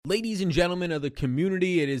Ladies and gentlemen of the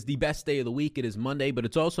community, it is the best day of the week. It is Monday, but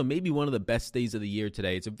it's also maybe one of the best days of the year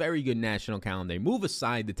today. It's a very good national calendar. Move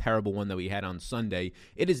aside the terrible one that we had on Sunday.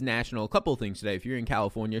 It is national. A couple of things today. If you're in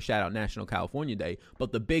California, shout out National California Day.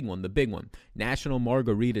 But the big one, National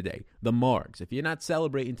Margarita Day, the Margs. If you're not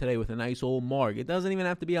celebrating today with a nice old Marg, it doesn't even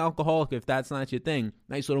have to be alcoholic if that's not your thing.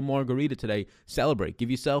 Nice little margarita today. Celebrate.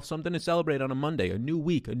 Give yourself something to celebrate on a Monday. A new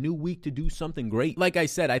week to do something great. Like I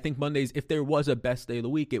said, I think Mondays, if there was a best day of the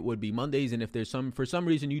week, it would be Mondays. And if there's for some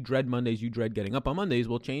reason you dread Mondays, you dread getting up on Mondays,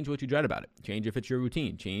 well, change what you dread about it. Change if it's your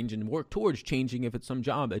routine. Change and work towards changing if it's some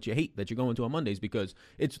job that you hate that you're going to on Mondays, because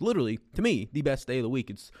it's literally, to me, the best day of the week.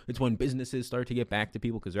 It's when businesses start to get back to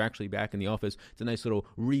people because they're actually back in the office. It's a nice little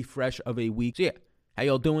refresh of a week. So yeah. How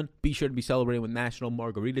y'all doing? Be sure to be celebrating with National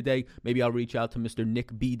Margarita Day. Maybe I'll reach out to Mr.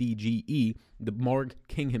 Nick BDGE, the Marg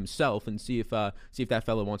King himself, and see if that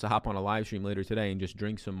fella wants to hop on a live stream later today and just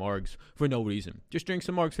drink some Margs for no reason. Just drink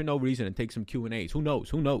some Margs for no reason and take some Q&As. Who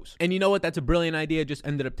knows? And you know what? That's a brilliant idea. Just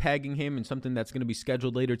ended up tagging him in something that's going to be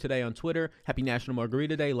scheduled later today on Twitter. Happy National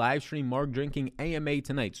Margarita Day. Live stream Marg drinking AMA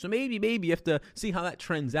tonight. So maybe you have to see how that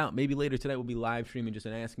trends out. Maybe later today we'll be live streaming just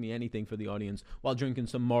and ask me anything for the audience while drinking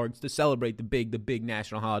some Margs to celebrate the big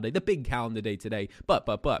national holiday, the big calendar day today. But,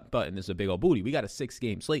 and this is a big old booty. We got a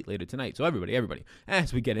 6-game slate later tonight. So everybody,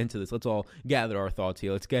 as we get into this, let's all gather our thoughts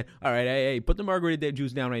here. All right, hey, put the margarita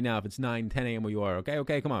juice down right now if it's 9, 10 a.m. where you are,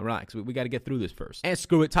 okay, come on, relax. We got to get through this first. And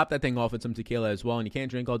screw it, top that thing off with some tequila as well. And you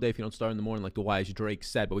can't drink all day if you don't start in the morning like the wise Drake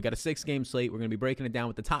said. But we got a 6-game slate. We're going to be breaking it down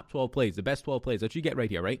with the top 12 plays, the best 12 plays that you get right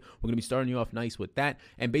here, right? We're going to be starting you off nice with that.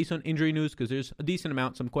 And based on injury news, because there's a decent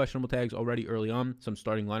amount, some questionable tags already early on, some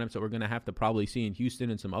starting lineups that we're going to have to probably see in Houston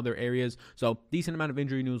and some other areas. So decent amount of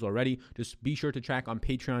injury news already. Just be sure to track on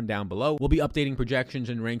Patreon down below. We'll be updating projections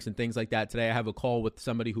and ranks and things like that today. I have a call with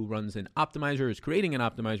somebody who runs an optimizer, is creating an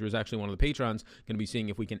optimizer, is actually one of the patrons. Going to be seeing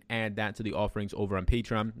if we can add that to the offerings over on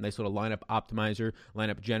Patreon. Nice little lineup optimizer,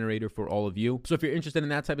 lineup generator for all of you. So if you're interested in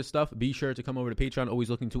that type of stuff, be sure to come over to Patreon. Always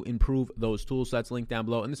looking to improve those tools. So that's linked down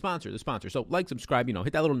below. And the sponsor. So like, subscribe,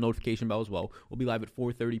 hit that little notification bell as well. We'll be live at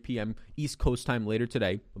 4:30 p.m. East Coast time later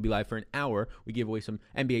today. We'll be live for an hour. We gave away some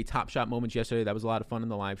NBA Top Shot moments yesterday. That was a lot of fun in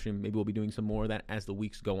the live stream. Maybe we'll be doing some more of that as the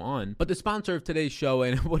weeks go on. But the sponsor of today's show,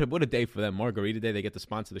 and what a day for them, Margarita Day, they get to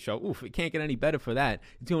sponsor the show. Oof, it can't get any better for that.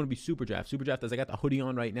 It's going to be SuperDraft. SuperDraft, as I got the hoodie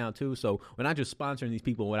on right now too, so we're not just sponsoring these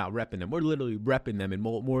people without repping them. We're literally repping them in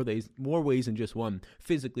more ways than just one,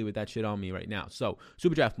 physically with that shit on me right now. So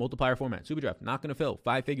SuperDraft, multiplier format. SuperDraft, not going to fill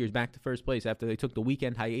 5 figures back to first place after they took the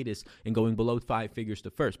weekend hiatus and going below 5 figures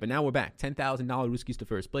to first. But now we're back, $10,000 Ruskies to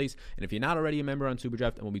first place. And if you're not already a member on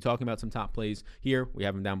SuperDraft, and we'll be talking about some top plays here, we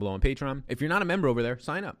have them down below on Patreon. If you're not a member over there,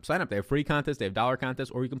 sign up. They have free contests, they have dollar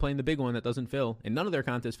contests, or you can play in the big one that doesn't fill. And none of their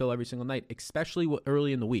contests fill every single night, especially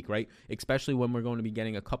early in the week, right? Especially when we're going to be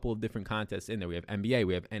getting a couple of different contests in there. We have NBA,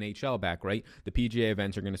 we have NHL back, right? The PGA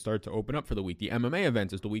events are going to start to open up for the week. The MMA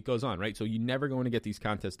events as the week goes on, right? So you're never going to get these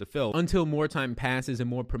contests to fill until more time passes and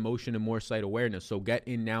more promotion and more site awareness. So get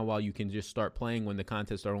in now while you can just start playing when the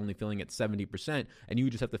contests are only filling at 70%, and you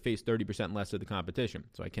just have to face 30% less of the competition.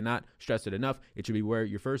 So I cannot stress it enough. It should be where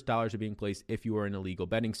your first dollars are being placed if you are in a legal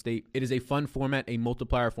betting state. It is a fun format, a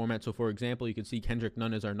multiplier format. So for example, you can see Kendrick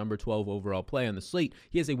Nunn is our number 12 overall play on the slate.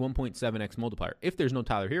 He has a 1.7x multiplier. If there's no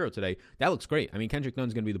Tyler Hero today, that looks great. I mean, Kendrick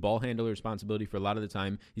Nunn's going to be the ball handler responsibility for a lot of the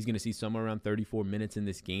time. He's going to see somewhere around 34 minutes in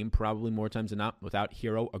this game, probably more times than not, without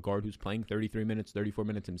Hero, a guard who's playing 33 minutes, 34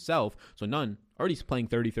 minutes himself. So Nunn already playing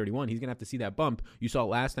 30-31. He's going to have to see that bump. You saw it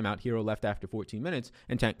last time out. Hero left after 14 minutes,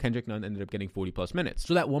 and Kendrick Nunn ended up getting 40-plus minutes.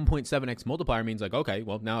 So that 1.7x multiplier means like, okay,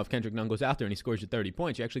 well, now if Kendrick Nunn goes out there and he scores you 30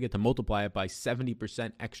 points, you actually get to multiply it by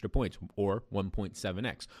 70% extra points, or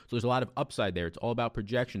 1.7x. So there's a lot of upside there. It's all about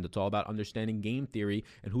projections. It's all about understanding game theory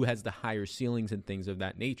and who has the higher ceilings and things of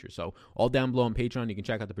that nature. So all down below on Patreon, you can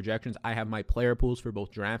check out the projections. I have my player pools for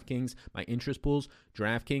both DraftKings, my interest pools,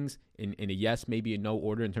 DraftKings, in a yes, maybe a no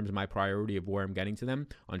order in terms of my priority of where I'm getting to them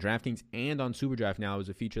on DraftKings and on SuperDraft. Now is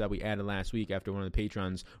a feature that we added last week after one of the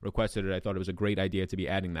patrons requested it. I thought it was a great idea to be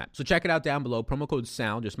adding that. So check it out down below. Promo code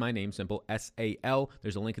SAL, just my name, simple, SAL.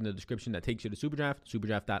 There's a link in the description that takes you to SuperDraft,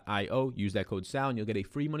 superdraft.io. Use that code SAL and you'll get a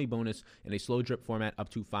free money bonus in a slow drip format up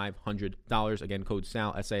to $500. Again, code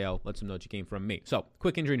SAL, SAL. Let them know that you came from me. So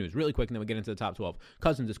quick injury news, really quick, and then we get into the top 12.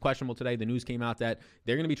 Cousins is questionable today. The news came out that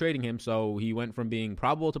they're going to be trading him. So he went from being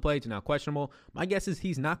probable to play to now questionable. My guess is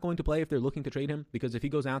he's not going to play if they're looking to trade him, because if he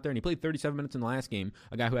goes out there and he played 37 minutes in the last game,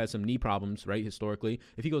 a guy who has some knee problems, right, historically,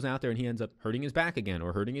 if he goes out there and he ends up hurting his back again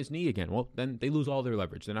or hurting his knee again, well, then they lose all their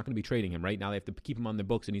leverage. They're not going to be trading him, right? Now they have to keep him on their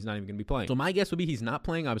books and he's not even going to be playing. So my guess would be he's not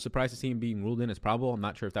playing. I was surprised to see him being ruled in as probable. I'm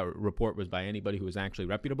not sure if that report was by anybody who was actually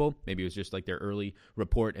reputable. Maybe it was just like their early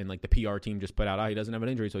report and like the PR team just put out, he doesn't have an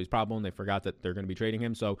injury, so he's probable, and they forgot that they're going to be trading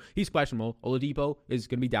him. So he's questionable. Oladipo is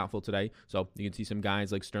going to be doubtful today. So you can see some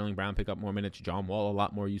guys like Sterling Brown pick up more minutes. John Wall, a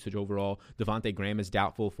lot more usage overall. Devontae Graham is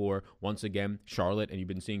doubtful for, once again, Charlotte, and you've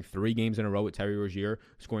been seeing 3 games in a row with Terry Rozier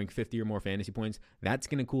scoring 50 or more fantasy points. That's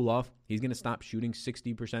going to cool off. He's going to stop shooting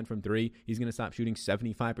 60% from 3. He's going to stop shooting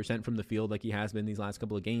 75% from the field like he has been these last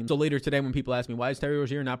couple of games. So later today, when people ask me, why is Terry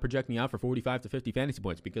Rozier not projecting out for 45 to 50 fantasy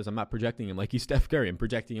points? Because I'm not projecting him like he's Steph Curry. I'm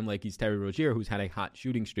projecting him like he's Terry Rozier, who's had a hot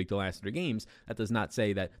shooting streak the last 3 games. That does not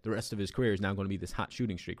say that the rest of his career is now going to be this hot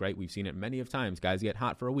shooting streak, right? We've seen it many of times. Guys get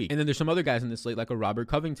hot for a week. And then there's some other guys in this slate like a Robert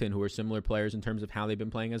Covington, who are similar players in terms of how they've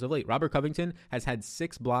been playing as of late. Robert Covington has had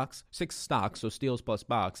 6 stocks, so steals plus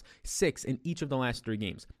blocks, 6 in each of the last 3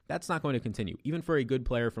 games. That's not going to continue. Even for a good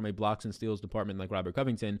player from a blocks and steals department like Robert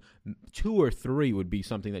Covington, 2 or 3 would be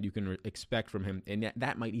something that you can expect from him, and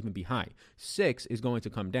that might even be high. 6 is going to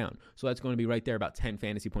come down. So that's going to be right there about 10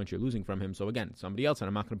 fantasy points you're losing from him. So again, somebody else, and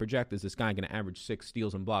I'm not going to project, is this guy going to average 6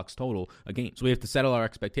 steals and blocks total a game? So we have to settle our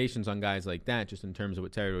expectations on guys like that just in terms of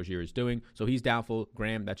what Terry Rozier is doing. So he's doubtful.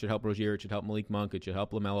 Graham, that should help Rozier. It should help Malik Monk. It should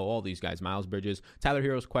help LaMelo, all these guys. Miles Bridges. Tyler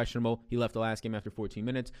Hero's questionable. He left the last game after 14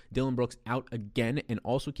 minutes. Dylan Brooks out again. And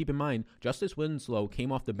also keep in mind, Justice Winslow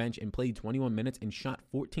came off the bench and played 21 minutes and shot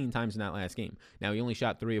 14 times in that last game. Now, he only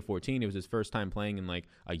shot 3 of 14. It was his first time playing in like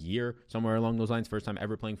a year, somewhere along those lines. First time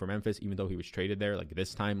ever playing for Memphis, even though he was traded there like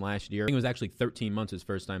this time last year. I think it was actually 13 months his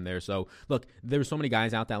first time there. So, look, there were so many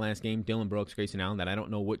guys out that last game, Dylan Brooks, Grayson Allen, that I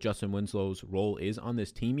don't know what Justin Winslow's role is on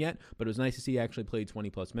this team yet, but it was nice to see he actually played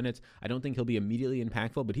 20-plus minutes. I don't think he'll be immediately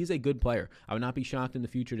impactful, but he's a good player. I would not be shocked in the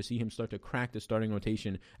future to see him start to crack the starting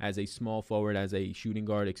rotation as a small forward, as a shooting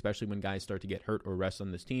guard, especially when guys start to get hurt or rest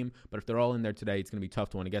on this team. But if they're all in there today, it's going to be tough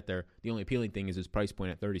to want to get there. The only appealing thing is his price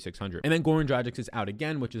point at $3,600. And then Goran Dragic is out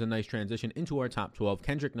again, which is a nice transition into our top 12.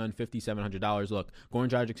 Kendrick Nunn, $5,700. Look, Goran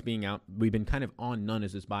Dragic being out, we've been kind of on Nunn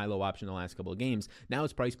as this buy low option the last couple of games. Now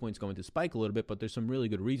his price point's going to spike a little bit, but there's some really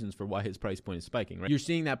good reasons for why his price point is spiking, right? You're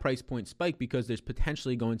seeing that price point spike because there's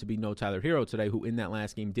potentially going to be no Tyler Hero today, who in that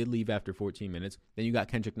last game did leave after 14 minutes. Then you got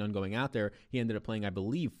Kendrick Nunn going out there. He ended up playing, I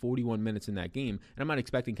believe, 41 minutes in that game. And I'm not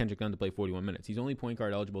expecting Kendrick Nunn to play 41 minutes. He's only point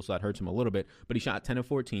guard eligible, so that hurts him a little bit. But he shot 10 of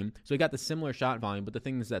 14. So he got the similar shot volume. But the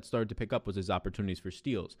things that started to pick up was his opportunities for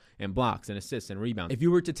steals and blocks and assists and rebounds. If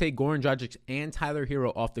you were to take Goran Dragic and Tyler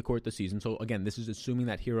Hero off the court this season, so again, this is assuming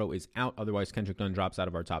that Hero is out. Otherwise, Kendrick Nunn drops out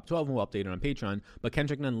of our top 12, and we'll update it on Patreon. But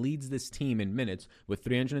Kendrick Nunn leads this team in minutes with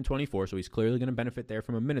 324, so he's clearly going to benefit there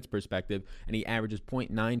from a minutes perspective, and he averages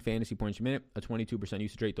 0.9 fantasy points per minute, a 22%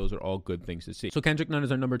 usage rate. Those are all good things to see. So Kendrick Nunn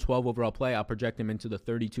is our number 12 overall play. I'll project him into the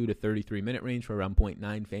 32 to 33 minute range for around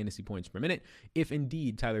 0.9 fantasy points per minute. If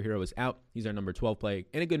indeed Tyler Hero is out, he's our number 12 play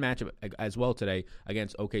in a good matchup as well today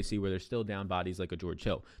against OKC, where they're still down bodies like a George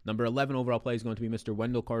Hill. Number 11 overall play is going to be Mr.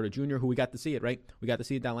 Wendell Carter Jr., who we got to see it, right? We got to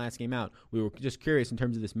see it that last game out. We were just curious in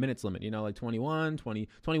terms of this minutes limit, like 21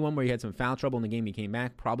 where he had some foul trouble in the game. He came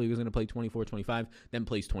back, probably was going to play 24, 25, then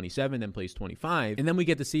plays 27, then plays 25. And then we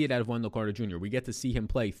get to see it out of Wendell Carter Jr. We get to see him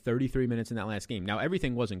play 33 minutes in that last game. Now,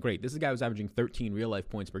 everything wasn't great. This guy was averaging 13 real-life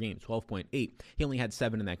points per game, 12.8. He only had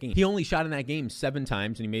 7 in that game. He only shot in that game 7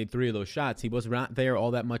 times, and he made 3 of those shots. He was not there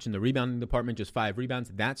all that much in the rebounding department, just 5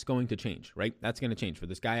 rebounds. That's going to change, right? That's going to change. For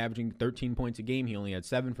this guy averaging 13 points a game, he only had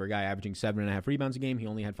 7. For a guy averaging 7.5 rebounds a game, he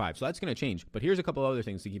only had 5. So that's going to change. But here's a couple other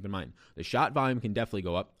things to keep in mind. The shot volume can definitely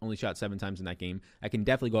go up. Only shot 7 times in that game. That can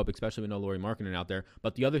definitely go up, especially with no Lauri Markkanen out there.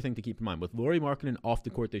 But the other thing to keep in mind, with Lauri Markkanen off the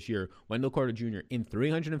court this year, Wendell Carter Jr. in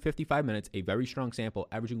 355 minutes, a very strong sample,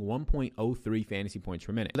 averaging 1.03 fantasy points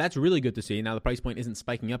per minute. So that's really good to see. Now, the price point isn't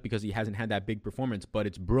spiking up because he hasn't had that big performance, but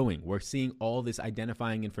it's brewing. We're seeing all this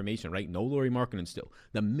identifying information, right? No Lauri Markkanen still.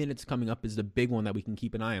 The minutes coming up is the big one that we can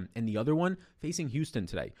keep an eye on. And the other one, facing Houston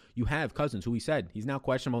today. You have Cousins, who we said, he's now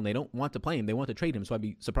questionable, and they don't want to play him. They want to trade him, so I'd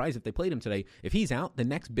be surprised if they played him today. If he's out, the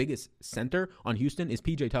next biggest center on Houston is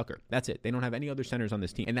PJ Tucker. That's it. They don't have any other centers on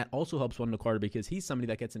this team. And that also helps Wendell Carter because he's somebody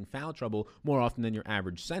that gets in foul trouble more often than your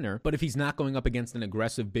average center. But if he's not going up against an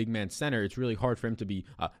aggressive big man center, it's really hard for him him to be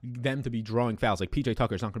them to be drawing fouls. Like PJ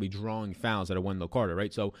Tucker's not going to be drawing fouls at a Wendell Carter,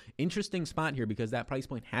 right? So interesting spot here because that price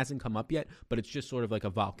point hasn't come up yet, but it's just sort of like a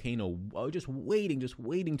volcano just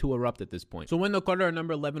waiting to erupt at this point. So Wendell Carter, our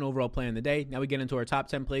number 11 overall play in the day. Now we get into our top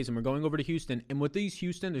 10 plays, and we're going over to Houston. And with these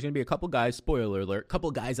Houston, there's going to be a couple guys, spoiler alert,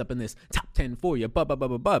 couple guys up in this top 10 for you.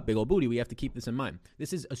 Big old booty. We have to keep this in mind.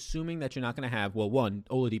 This is assuming that you're not going to have, well, one,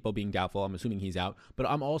 Oladipo being doubtful. I'm assuming he's out, but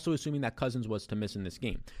I'm also assuming that Cousins was to miss in this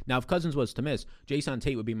game. Now, if Cousins was to miss, Jason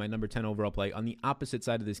Tate would be my number 10 overall play on the opposite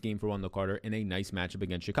side of this game for Wendell Carter in a nice matchup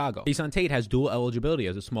against Chicago. Jason Tate has dual eligibility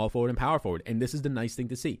as a small forward and power forward, and this is the nice thing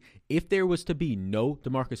to see. If there was to be no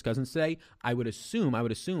DeMarcus Cousins today, I would assume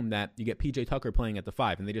that you get PJ Tucker playing at the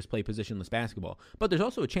 5 and they just play positionless basketball. But there's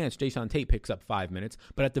also a chance Jason Tate picks up 5 minutes,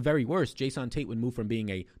 but at the very worst, Jason Tate would move from being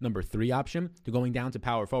a number 3 option to going down to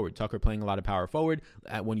power forward. Tucker playing a lot of power forward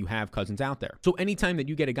when you have Cousins out there. So anytime that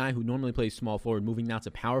you get a guy who normally plays small forward moving now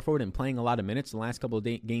to power forward and playing a lot of minutes, the last couple of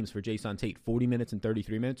games for Jason Tate, 40 minutes and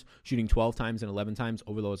 33 minutes, shooting 12 times and 11 times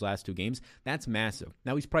over those last 2 games, that's massive.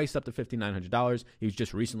 Now he's priced up to $5,900. He was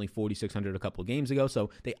just recently $4,600 a couple of games ago, so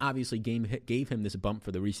they obviously gave him this bump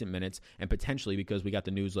for the recent minutes, and potentially because we got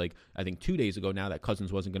the news like I think 2 days ago now that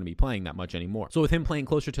Cousins wasn't going to be playing that much anymore. So with him playing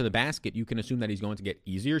closer to the basket, you can assume that he's going to get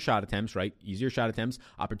easier shot attempts, right? Easier shot attempts,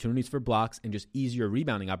 opportunities for blocks, and just easier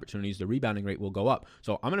rebounding opportunities. The rebounding rate will go up.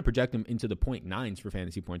 So I'm going to project him into the 0.9s for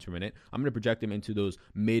fantasy points per minute. I'm going to project him into those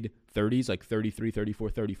mid 30s, like 33, 34,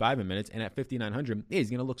 35 in minutes, and at $5,900, he's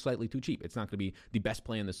going to look slightly too cheap. It's not going to be the best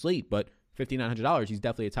play in the slate, but $5,900, he's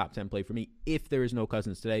definitely a top 10 play for me if there is no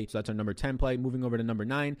Cousins today. So that's our number 10 play. Moving over to number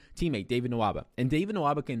 9, teammate David Nwaba. And David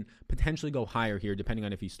Nwaba can potentially go higher here depending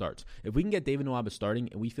on if he starts. If we can get David Nwaba starting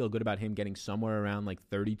and we feel good about him getting somewhere around like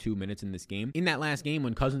 32 minutes in this game. In that last game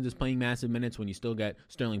when Cousins is playing massive minutes, when you still get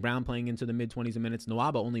Sterling Brown playing into the mid-20s of minutes,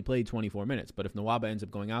 Nwaba only played 24 minutes. But if Nwaba ends up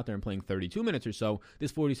going out there and playing 32 minutes or so,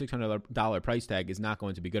 this $4,600 price tag is not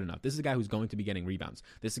going to be good enough. This is a guy who's going to be getting rebounds.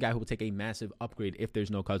 This is a guy who will take a massive upgrade if there's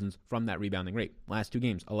no Cousins from that rebounding rate. Last 2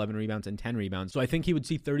 games, 11 rebounds and 10 rebounds. So I think he would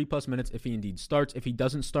see 30 plus minutes if he indeed starts. If he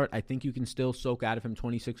doesn't start, I think you can still soak out of him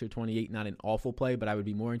 26 or 28. Not an awful play, but I would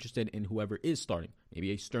be more interested in whoever is starting.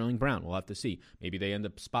 Maybe a Sterling Brown. We'll have to see. Maybe they end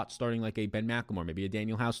up spot starting like a Ben McLemore. Maybe a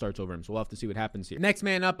Daniel House starts over him. So we'll have to see what happens here. Next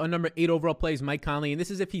man up on number 8 overall plays Mike Conley. And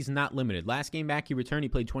this is if he's not limited. Last game back, he returned. He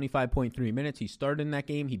played 25.3 minutes. He started in that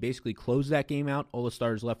game. He basically closed that game out. All the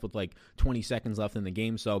starters left with like 20 seconds left in the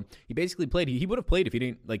game. So he basically played. He would have played if he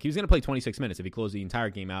didn't, like he was going to play 26 minutes if he closed the entire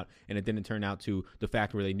game out and it didn't turn out to the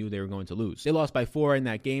fact where they knew they were going to lose. They lost by 4 in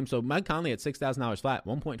that game. So Mike Conley at $6,000 flat,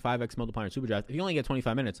 1.5x multiplier in Superdraft. If you only get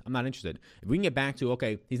 25 minutes, I'm not interested. If we can get back to,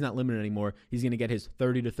 okay, he's not limited anymore. He's going to get his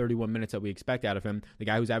 30 to 31 minutes that we expect out of him. The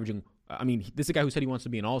guy who's averaging, this is a guy who said he wants to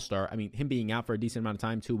be an all-star. Him being out for a decent amount of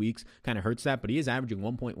time, 2 weeks, kind of hurts that, but he is averaging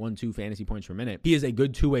 1.12 fantasy points per minute. He is a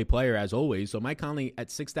good two-way player as always. So Mike Conley at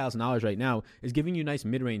 $6,000 right now is giving you nice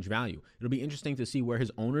mid-range value. It'll be interesting to see where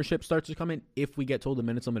his ownership starts to come in if we get told the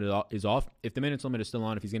minutes limit is off. If the minutes limit is still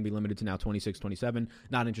on, if he's going to be limited to now 26, 27,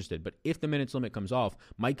 not interested. But if the minutes limit comes off,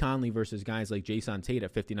 Mike Conley versus guys like Jason Tate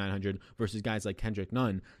at $5,900 versus guys like Kendrick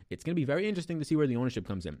Nunn, it's going to be very interesting to see where the ownership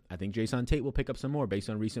comes in. I think Jason Tate will pick up some more based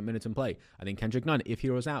on recent minutes in play. I think Kendrick Nunn, if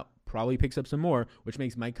Hero's out, probably picks up some more, which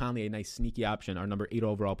makes Mike Conley a nice sneaky option, our number 8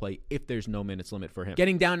 overall play, if there's no minutes limit for him.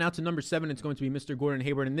 Getting down now to number 7, it's going to be Mr. Gordon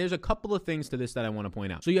Hayward, and there's a couple of things to this that I want to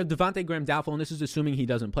point out. So you have Devontae Graham doubtful, and this is assuming he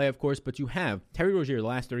doesn't play, of course, but you have Terry Rozier the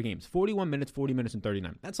last 30 games, 41 minutes, 40 minutes, and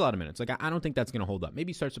 39. That's a lot of minutes. Like, I don't think that's going to hold up.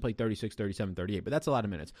 Maybe he starts to play 36, 37, 38, but that's a lot of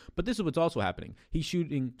minutes. But this is what's also happening. He's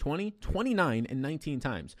shooting 20, 29, and 19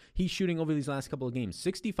 times. He's shooting over these last couple of games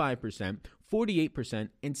 65%, 48%,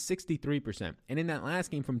 and 63%. And in that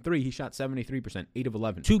last game from 3, he shot 73%, 8 of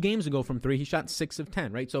 11. 2 games ago from 3, he shot 6 of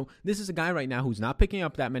 10, right? So this is a guy right now who's not picking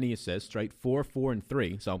up that many assists, right? 4, 4, and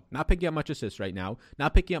 3. So not picking up much assists right now,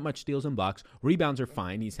 not picking up much steals and blocks. Rebounds are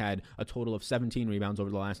fine. He's had a total of 17 rebounds over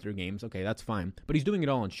the last 3 games. Okay, that's fine. But he's doing it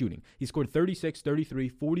all on shooting. He scored 36, 33,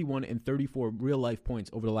 41, and 34 real-life points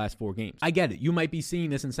over the last 4 games. I get it. You might be seeing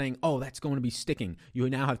this and saying, oh, that's going to be sticking. You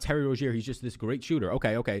now have Terry Rozier. He's just this great shooter.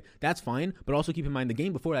 Okay, that's fine. But also keep in mind, the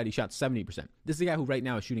game before that, he shot 70%. This is a guy who right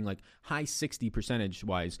now is shooting like high 60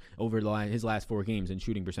 percentage-wise over his last 4 games in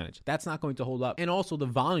shooting percentage. That's not going to hold up. And also the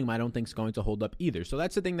volume I don't think is going to hold up either. So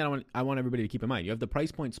that's the thing that I want everybody to keep in mind. You have the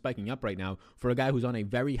price point spiking up right now for a guy who's on a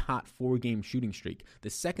very hot 4-game shooting streak. The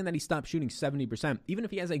second that he stops shooting 70%, even if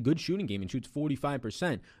he has a good shooting game and shoots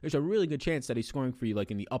 45%, there's a really good chance that he's scoring for you like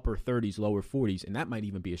in the upper 30s, lower 40s, and that might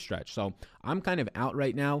even be a stretch. So I'm kind of out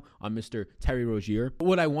right now on Mr. Terry Rozier. But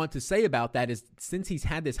what I want to say about about that is since he's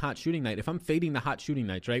had this hot shooting night, if I'm fading the hot shooting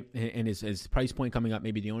nights, right, and his price point coming up,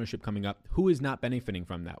 maybe the ownership coming up, who is not benefiting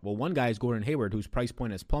from that? Well, one guy is Gordon Hayward, whose price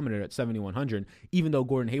point has plummeted at 7,100, even though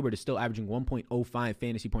Gordon Hayward is still averaging 1.05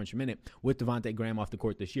 fantasy points per minute with Devontae Graham off the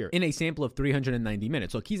court this year in a sample of 390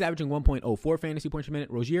 minutes. So he's averaging 1.04 fantasy points per minute.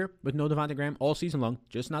 Rozier, with no Devontae Graham all season long,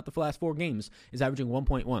 just not the last 4 games, is averaging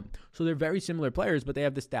 1.1. So they're very similar players, but they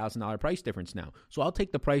have this $1,000 price difference now. So I'll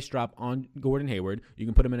take the price drop on Gordon Hayward. You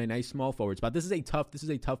can put him in a nice small forward spot. This is a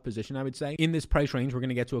tough position, I would say. In this price range, we're going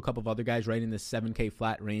to get to a couple of other guys right in this 7K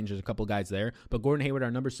flat range. There's a couple guys there, but Gordon Hayward,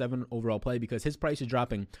 our number 7 overall play, because his price is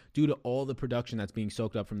dropping due to all the production that's being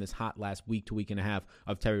soaked up from this hot last week to week and a half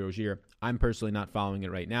of Terry Rozier. I'm personally not following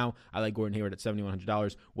it right now. I like Gordon Hayward at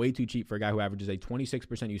 $7,100. Way too cheap for a guy who averages a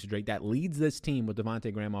 26% usage rate. That leads this team with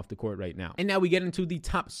Devontae Graham off the court right now. And now we get into the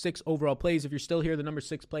top 6 overall plays. If you're still here, the number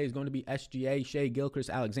 6 play is going to be SGA, Shea Gilchrist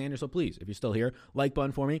Alexander. So please, if you're still here, like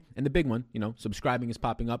button for me. And the big one, subscribing is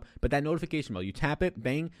popping up. But that notification bell, you tap it,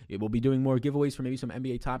 bang. It will be doing more giveaways for maybe some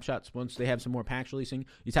NBA Top Shots once they have some more packs releasing.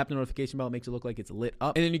 You tap the notification bell, it makes it look like it's lit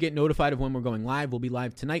up. And then you get notified of when we're going live. We'll be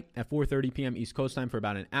live tonight at 4:30 p.m. East Coast time for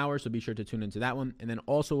about an hour. So be sure to tune into that one. And then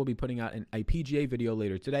also we'll be putting out a PGA video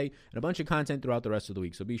later today and a bunch of content throughout the rest of the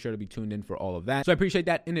week. So be sure to be tuned in for all of that. So I appreciate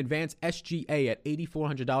that in advance. SGA at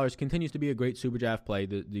 $8,400 continues to be a great super draft play.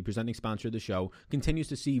 The presenting sponsor of the show continues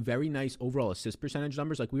to see very nice overall assist percentage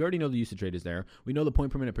numbers. Like we already know the usage rate is there. We know the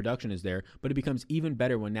point per minute production is there, but it becomes even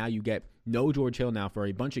better when now you get no George Hill now for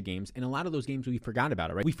a bunch of games. And a lot of those games we forgot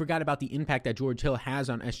about it, right? We forgot about the impact that George Hill has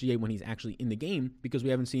on SGA when he's actually in the game because we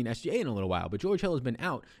haven't seen SGA in a little while. But George Hill has been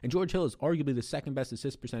out, and George Hill is arguably the second best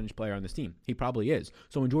assist percentage player on this team. He probably is.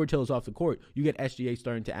 So when George Hill is off the court, you get SGA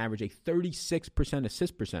starting to average a 36%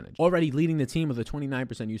 assist percentage. Already leading the team with a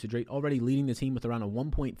 29% usage rate, already leading the team with around a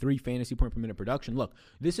 1.3 fantasy point per minute production. Look,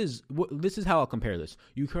 this is how I'll compare this.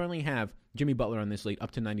 You currently have Jimmy Butler on this slate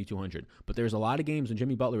up to 9,200, but there's a lot of games when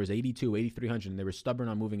Jimmy Butler was 82, 8,300, and they were stubborn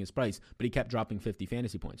on moving his price, but he kept dropping 50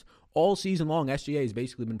 fantasy points. All season long, SGA has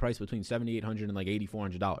basically been priced between $7,800 and like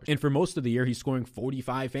 $8,400. And for most of the year, he's scoring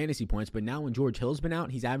 45 fantasy points, but now when George Hill's been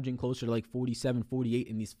out, he's averaging closer to like 47, 48,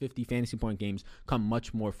 and these 50 fantasy point games come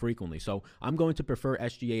much more frequently. So I'm going to prefer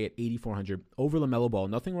SGA at 8,400 over LaMelo Ball.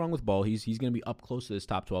 Nothing wrong with Ball. He's going to be up close to this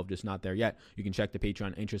top 12, just not there yet. You can check the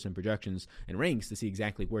Patreon interest and projections and ranks to see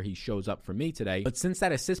exactly where he shows up for me today. But since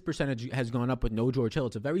that assist percentage has gone up with no George Hill,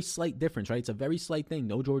 it's a very slight difference, right? It's a very slight thing.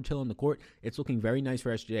 No George Hill on the court. It's looking very nice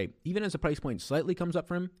for SGA. Even as the price point slightly comes up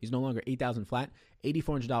for him, he's no longer $8,000 flat.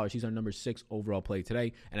 $8,400. He's our number 6 overall play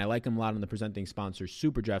today, and I like him a lot on the presenting sponsor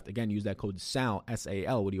Super Draft. Again, use that code SAL,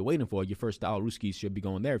 S-A-L. What are you waiting for? Your first dollar Ruskies should be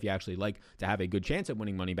going there if you actually like to have a good chance at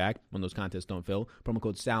winning money back when those contests don't fill. Promo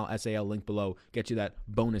code SAL, S-A-L, link below. Get you that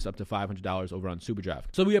bonus up to $500 over on Super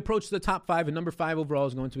Draft. So we approach the top 5, and number 5 overall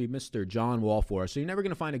is going to be Mr. John Wall for us. So you're never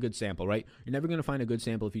going to find a good sample, right? You're never going to find a good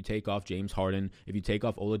sample if you take off James Harden, if you take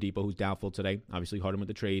off Oladipo, who's doubtful today. Obviously, Harden with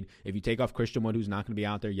the trade. If you take off Christian Wood, who's not going to be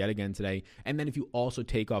out there yet again today. And then if you also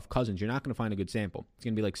take off Cousins, you're not going to find a good sample. It's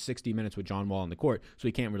going to be like 60 minutes with John Wall on the court, so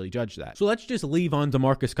we can't really judge that. So let's just leave on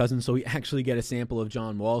DeMarcus Cousins so we actually get a sample of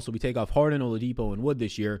John Wall. So we take off Harden, Oladipo, and Wood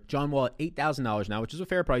this year. John Wall at $8,000 now, which is a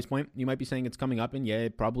fair price point. You might be saying it's coming up, and yeah,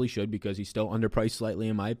 it probably should because he's still underpriced slightly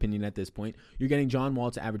in my opinion at this point. You're getting John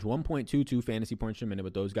Wall to average 1.22 fantasy points per minute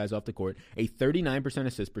with those guys off the court, a 39%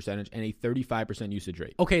 assist percentage, and a 35% usage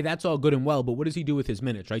rate. Okay, that's all good and well, but what does he do with his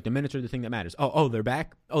minutes, right? The minutes are the thing that matters. Oh, they're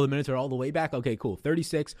back? Oh, the minutes are all the way back? Okay, cool.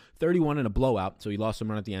 36, 31 in a blowout, so he lost some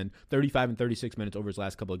run at the end. 35 and 36 minutes over his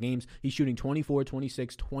last couple of games. He's shooting 24,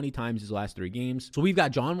 26, 20 times his last 3 games. So we've got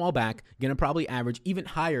John Wall back, going to probably average even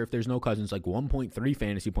higher if there's no Cousins, like 1.3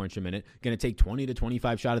 fantasy points per minute. Going to take 20 to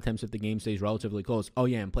 25 shot attempts if the game stays relatively close. Oh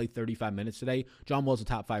yeah, and play 35 minutes today. John Wall's a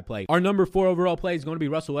top 5 play. Our number 4 overall play is going to be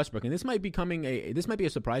Russell Westbrook, and this might be a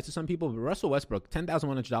surprise to some people, but Russell Westbrook,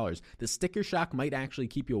 $10,100. The sticker shock might actually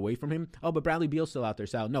keep you away from him. Oh, but Bradley Beal's still out there,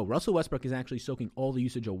 Sal. No, Russell Westbrook is actually soaking all the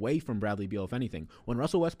usage away from Bradley Beal, if anything. When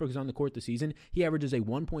Russell Westbrook is on the court this season, he averages a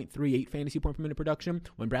 1.38 fantasy point per minute production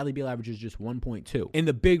when Bradley Beal averages just 1.2. And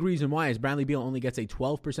the big reason why is Bradley Beal only gets a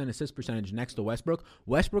 12% assist percentage next to Westbrook.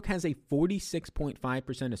 Westbrook has a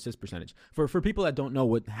 46.5% assist percentage. For people that don't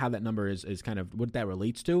know how that number is kind of what that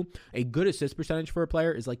relates to, a good assist percentage for a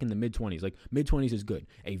player is like in the mid-20s. Like mid-20s is good.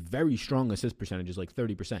 A very strong assist percentage is like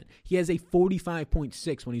 30%. He has a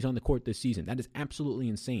 45.6 when he's on the court this season. That is absolutely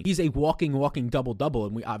insane. He's a walking double-double,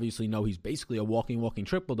 and we obviously know he's basically a walking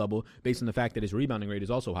triple-double based on the fact that his rebounding rate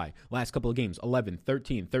is also high. Last couple of games, 11,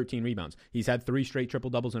 13 rebounds. He's had 3 straight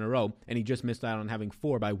triple-doubles in a row, and he just missed out on having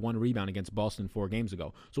 4 by 1 rebound against Boston 4 games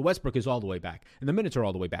ago. So Westbrook is all the way back, and the minutes are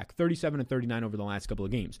all the way back, 37 and 39 over the last couple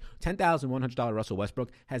of games. $10,100 Russell Westbrook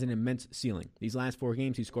Westbrook has an immense ceiling. These last 4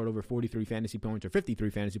 games, he scored over 43 fantasy points or 53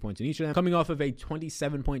 fantasy points in each of them, coming off of a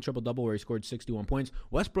 27-point triple-double where he scored 61 points.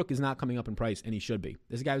 Westbrook is not coming up in price, and he should be.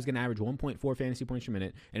 This guy was going to average 1.4 fantasy points per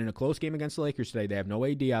minute, and in a close game against the Lakers today, they have no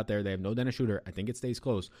AD out there. They have no Dennis Schroeder. I think it stays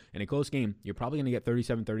close. In a close game, you're probably going to get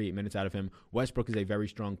 37, 38 minutes out of him. Westbrook is a very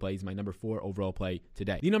strong play. He's my number 4 overall play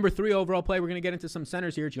today. The number 3 overall play, we're going to get into some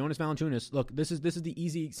centers here. Jonas Valanciunas. Look, this is the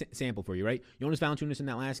easy sample for you, right? Jonas Valanciunas in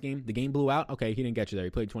that last game, the game blew out. Okay, he didn't get you there.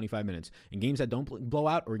 He played 25 minutes. In games that don't blow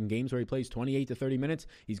out, or in games where he plays 28 to 30 minutes,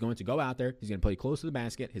 he's going to go out there. He's going to play close to the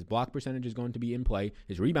basket. His block percentage is going to be in play.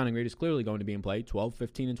 His rebounding rate is clearly going to be in play. 12,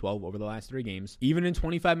 15, and 12 over the last 3 games. Even in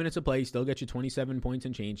 25 minutes of play, he still gets you 27 points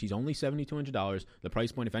and change. He's only $7,200. The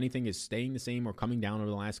price point, if anything, is staying the same or coming down over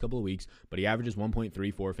the last couple of weeks, but he averages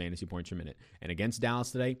 1.34 fantasy points per minute. And against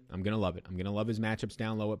Dallas today, I'm going to love it. I'm going to love his matchups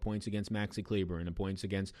down low at points against Maxi Kleber and at points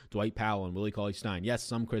against Dwight Powell and Willie Cauley-Stein. Yes,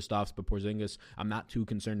 some Kristaps, but Porzingis, I'm not too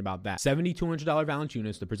concerned about that. $7,200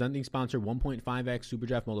 Valanciunas, the presenting sponsor, 1.5x Super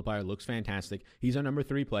Draft multiplier, looks fantastic. He's our number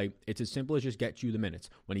 3 play. It's as simple as just get you the minutes.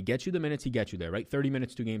 When he gets you the minutes, he gets you there, right? 30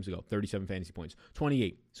 minutes 2 games ago, 37 fantasy points.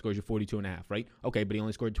 28, scores you 42.5, right? Okay, but he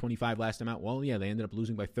only scored 25 last time out. Well, yeah, they ended up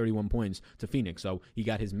losing by 31 points to Phoenix, so he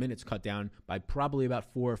got his minutes cut down by probably about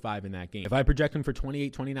 4 or 5 in that game. If I project him for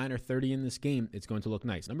 28, 29, or 30 in this game, it's going to look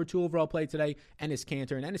nice. Number 2 overall play today, Enes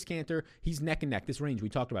Kanter. And Enes Kanter, he's neck and neck. This range, we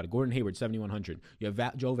talked about it. Gordon Hayward, 7,100. You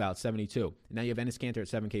have Joe Val, 72. And now you have Enes Kanter at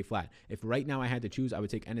 7K flat. If right now I had to choose, I would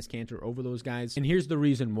take Enes Kanter over those guys. And here's the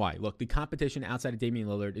reason why. Look, the competition outside of Damian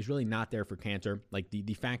Lillard is really not there for Kanter. Like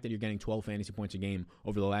the fact that you're getting 12 fantasy points a game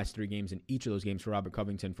over the last 3 games in each of those games for Robert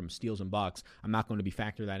Covington from steals and blocks, I'm not going to be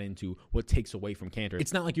factor that into what takes away from Kanter.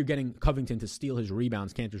 It's not like you're getting Covington to steal his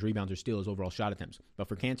rebounds, Kanter's rebounds, or steal his overall shot attempts. But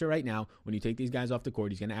for Kanter right now, when you take these guys off the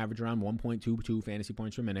court, he's going to average around 1.22 fantasy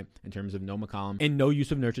points per minute in terms of no McCollum and no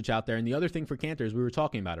use of Nurkic out there. And the other thing for Kanter is we were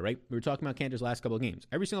talking about it, right? We were talking about Kanter's last couple of games.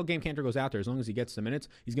 Every single game Kanter goes out there, as long as he gets the minutes,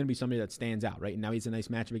 he's going to be somebody that stands out, right? And now he's a nice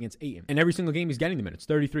matchup against Ayton. And every single game he's getting the minutes,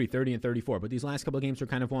 33, 30, and 34. But these last couple of games were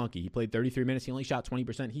kind of wonky. He played 33 minutes. He only shot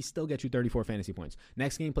 20%. He still gets you 34 fantasy points.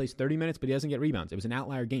 Next game plays 30 minutes, but he doesn't get rebounds. It was an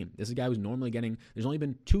outlier game. This is a guy who's normally getting, there's only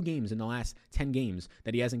been 2 games in the last 10 games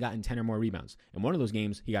that he hasn't gotten 10 or more rebounds. In one of those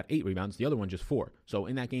games, he got 8 rebounds. The other one just 4. So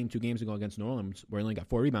in that game 2 games ago against New Orleans, where he only got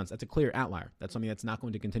 4 rebounds, that's a clear outlier. That's something that's not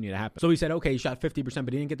going to continue to happen. So he said, okay, he shot 50%,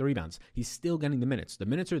 but he didn't get the rebounds. He's still getting the minutes. The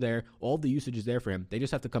minutes are there. All the usage is there for him. They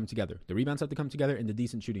just have to come together. The rebounds have to come together and the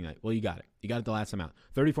decent shooting night. Well, you got it. You got it the last time out.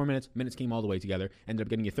 34 minutes. Minutes came all the way together. Ended up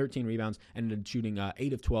getting you 13 rebounds. Ended up shooting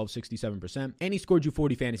 8 of 12, 67%. And he scored you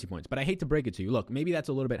 40 fantasy points. But I hate to break it to you. Look, maybe that's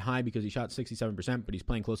a little bit high because he shot 67%, but he's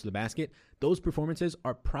playing close to the basket. Those performances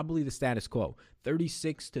are probably the status quo.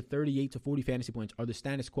 36 to 38 to 40 fantasy points are the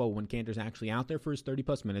status quo when Kanter's actually out there for his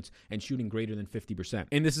 30-plus minutes and shooting greater than 50%.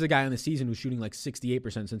 And this is a guy on the season who's shooting like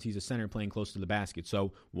 68% since he's a center playing close to the basket.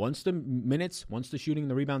 So once the minutes, once the shooting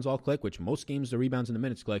and the rebounds all click, which most games the rebounds and the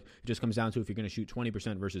minutes click, it just comes down to if you're going to shoot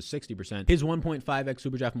 20% versus 60%. His 1.5x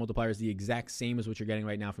Super Draft multiplier is the exact same as what you're getting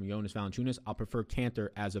right now from Jonas Valanciunas. I'll prefer Kanter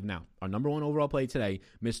as of now. Our number 1 overall play today,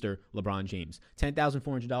 Mr. LeBron James.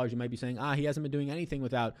 $10,400. You might be saying, he hasn't been doing anything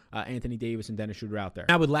without Anthony Davis and Dennis Schroeder out there.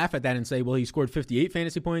 I would laugh at that and say, well, he scored 58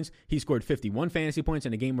 fantasy points. He scored 51 fantasy points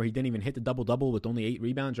in a game where he didn't even hit the double-double with only 8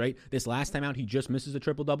 rebounds, right? This last time out, he just misses a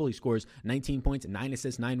triple-double. He scores 19 points, 9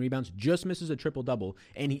 assists, 9 rebounds, just misses a triple-double,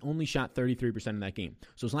 and he only shot 33% in that game.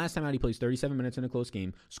 So his last time out, he plays 37 minutes in a close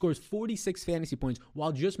game, scores 46 fantasy points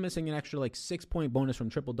while just missing an extra 6-point bonus from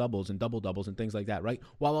triple-doubles and double-doubles and things like that, right?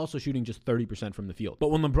 While also shooting just 30% from the field.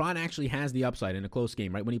 But when LeBron actually has the upside in a close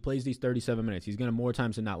game, right? When he plays these 37 minutes, he's going to more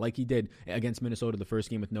times than not, like he did against Minnesota the first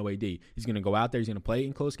game with no AD. He's going to go out there, he's going to play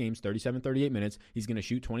in close games, 37, 38 minutes. He's going to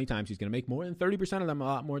shoot 20 times. He's going to make more than 30% of them a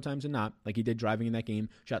lot more times than not, like he did driving in that game,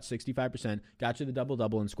 shot 65%, got you the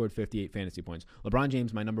double-double, and scored 58 fantasy points. LeBron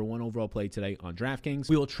James, my number 1 overall play today on DraftKings.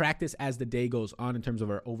 We will track this as the day goes on in terms of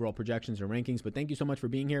our overall projections and rankings, but thank you so much for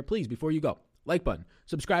being here. Please, before you go, like button,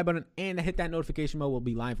 subscribe button, and hit that notification bell. We'll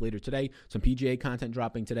be live later today. Some PGA content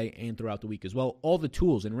dropping today and throughout the week as well. All the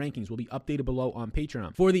tools and rankings will be updated below on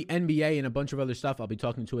Patreon. For the NBA and a bunch of other stuff, I'll be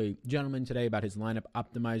talking to a gentleman today about his lineup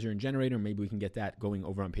optimizer and generator. Maybe we can get that going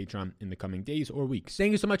over on Patreon in the coming days or weeks.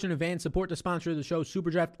 Thank you so much in advance. Support the sponsor of the show,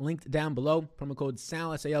 SuperDraft, linked down below. Promo code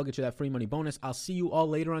SAL, SAL, get you that free money bonus. I'll see you all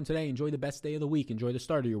later on today. Enjoy the best day of the week. Enjoy the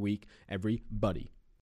start of your week, everybody.